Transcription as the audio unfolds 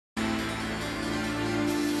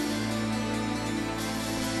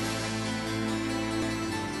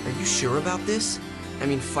Are you sure about this? I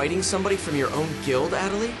mean, fighting somebody from your own guild,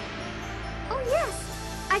 Adelie? Oh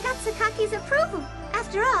yes, I got Sakaki's approval.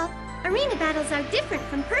 After all, arena battles are different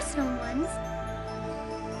from personal ones.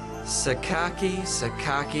 Sakaki,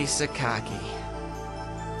 Sakaki, Sakaki.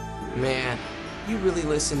 Man, you really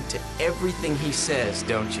listen to everything he says,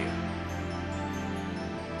 don't you?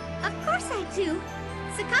 Of course I do.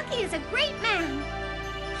 Sakaki is a great man.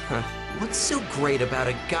 Huh. What's so great about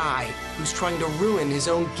a guy who's trying to ruin his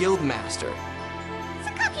own guild master?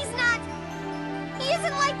 Sakaki's not... He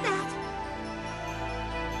isn't like that.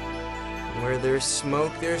 Where there's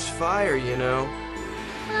smoke, there's fire, you know.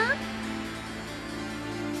 Huh?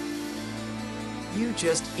 You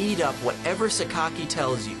just eat up whatever Sakaki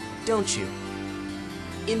tells you, don't you?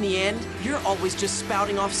 In the end, you're always just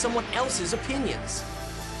spouting off someone else's opinions.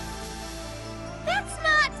 That's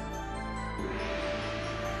not...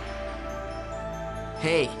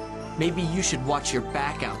 Hey, maybe you should watch your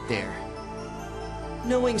back out there.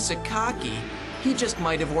 Knowing Sakaki, he just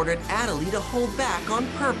might have ordered Adelie to hold back on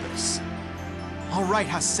purpose. All right,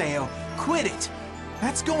 Haseo, quit it.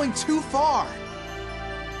 That's going too far.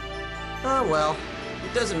 Oh well,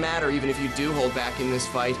 it doesn't matter even if you do hold back in this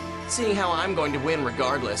fight, seeing how I'm going to win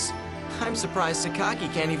regardless. I'm surprised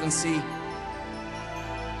Sakaki can't even see.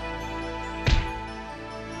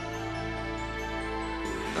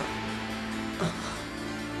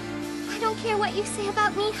 I don't care what you say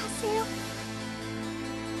about me, Haseo.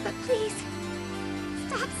 But please,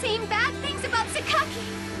 stop saying bad things about Sakaki.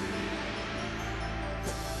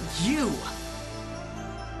 You!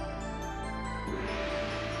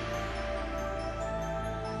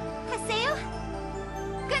 Haseo,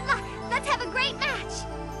 good luck. Let's have a great match.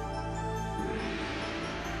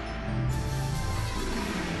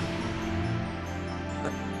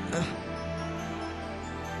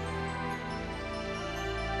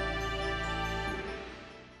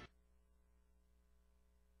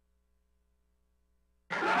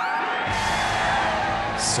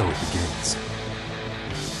 So it begins.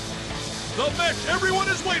 The match everyone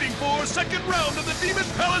is waiting for, second round of the Demon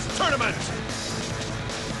Palace Tournament.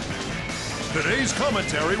 Today's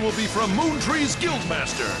commentary will be from Moontree's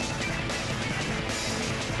Guildmaster.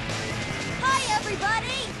 Hi,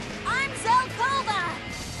 everybody. I'm Zelkova.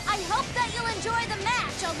 I hope that you'll enjoy the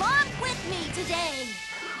match along with me today.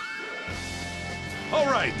 All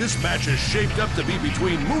right, this match is shaped up to be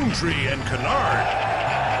between Moontree and Kennard.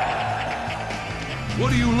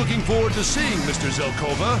 What are you looking forward to seeing, Mr.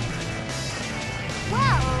 Zelkova?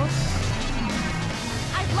 Well,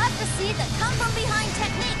 I'd love to see the come-from-behind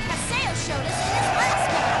technique Haseo showed us in his last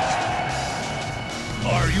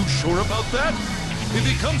match. Are you sure about that? If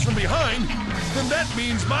he comes from behind, then that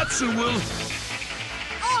means Matsu will...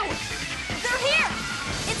 Oh! They're here!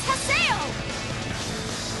 It's Haseo!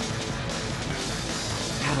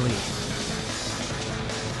 Adelie.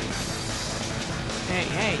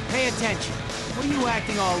 Hey, pay attention. What are you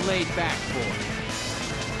acting all laid back for?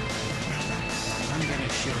 I'm gonna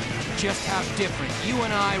show you just how different you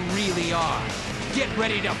and I really are. Get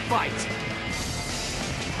ready to fight!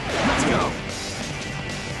 Let's go!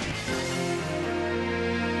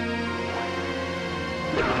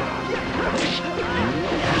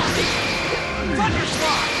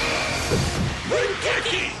 Thunderslide!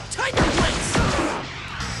 Ringeki! Tiger Blitz!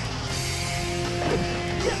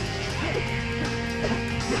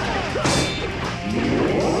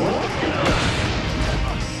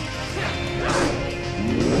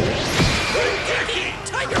 Ringeki!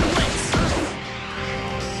 Tiger Blitz!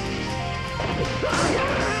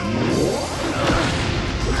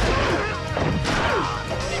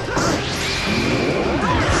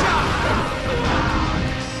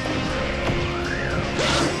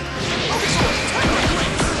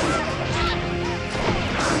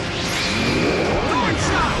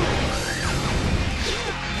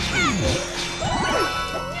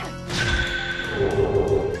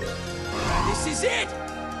 This is it!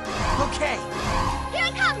 Okay. Here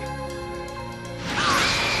I come!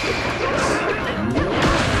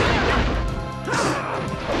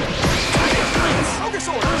 Focus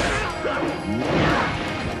order!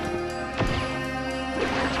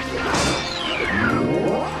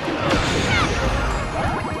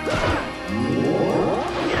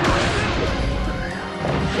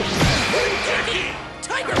 Ringeki!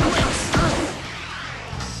 Tiger Blitz!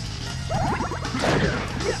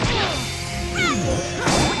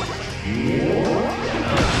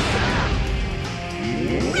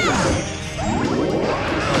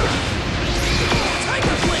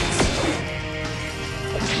 Tiger Blitz!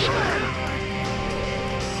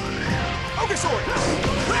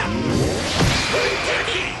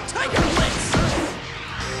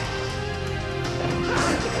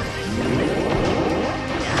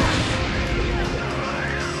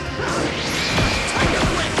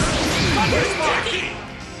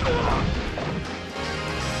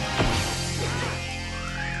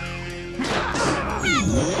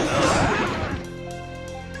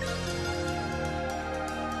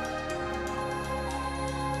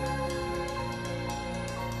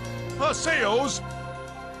 Haseo's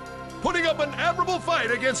putting up an admirable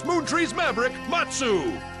fight against Moontree's maverick,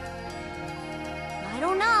 Matsu. I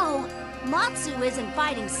don't know. Matsu isn't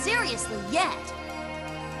fighting seriously yet.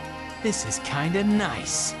 This is kinda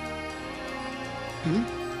nice.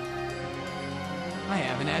 I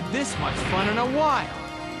haven't had this much fun in a while.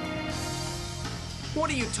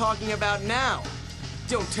 What are you talking about now?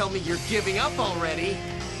 Don't tell me you're giving up already.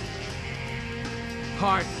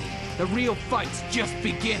 Hardly. The real fight's just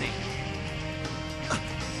beginning.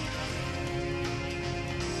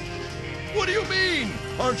 What do you mean?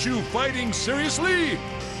 Aren't you fighting seriously?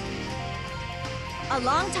 A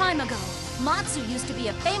long time ago, Matsu used to be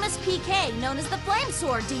a famous PK known as the Flame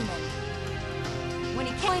Sword Demon. When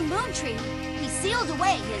he joined Moontree, he sealed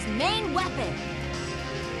away his main weapon.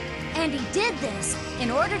 And he did this in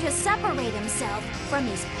order to separate himself from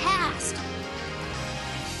his past.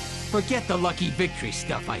 Forget the lucky victory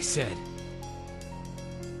stuff I said.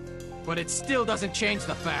 But it still doesn't change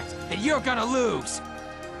the fact that you're gonna lose.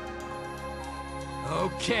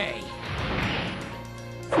 Okay.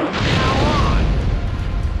 From now on,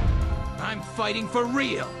 I'm fighting for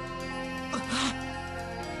real.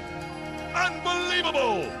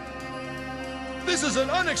 Unbelievable! This is an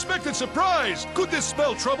unexpected surprise! Could this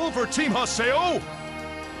spell trouble for Team Haseo?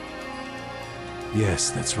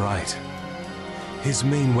 Yes, that's right. His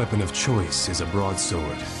main weapon of choice is a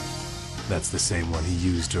broadsword. That's the same one he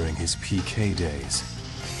used during his PK days.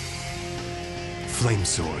 Flame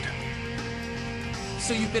sword.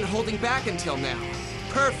 So you've been holding back until now.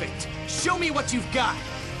 Perfect. Show me what you've got.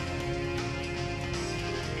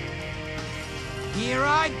 Here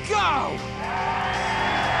I go!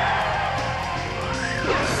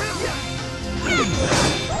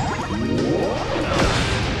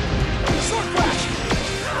 Sword flash!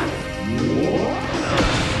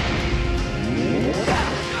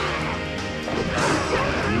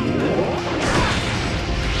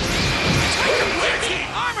 Tiger Blitz!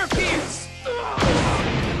 Armor pierce!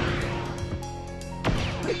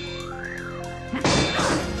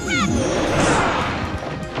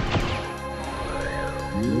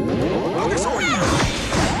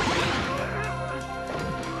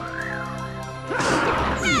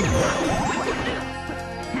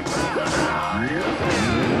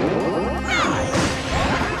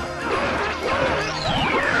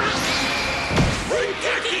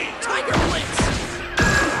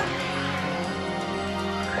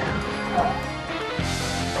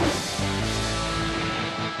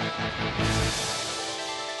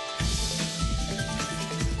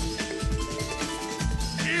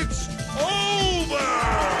 It's over!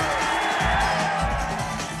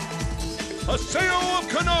 Haseo of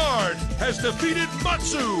Canard has defeated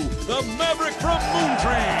Matsu, the Maverick from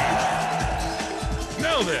Moontree!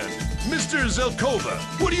 Now then, Mr. Zelkova,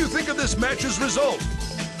 what do you think of this match's result?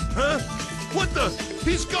 Huh? What the?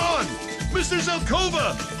 He's gone! Mr.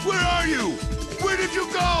 Zelkova, where are you? Where did you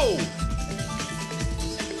go?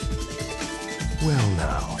 Well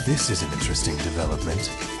now, this is an interesting development.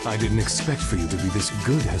 I didn't expect for you to be this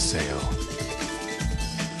good, Haseo.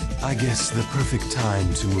 I guess the perfect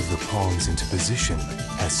time to move the pawns into position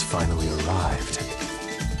has finally arrived.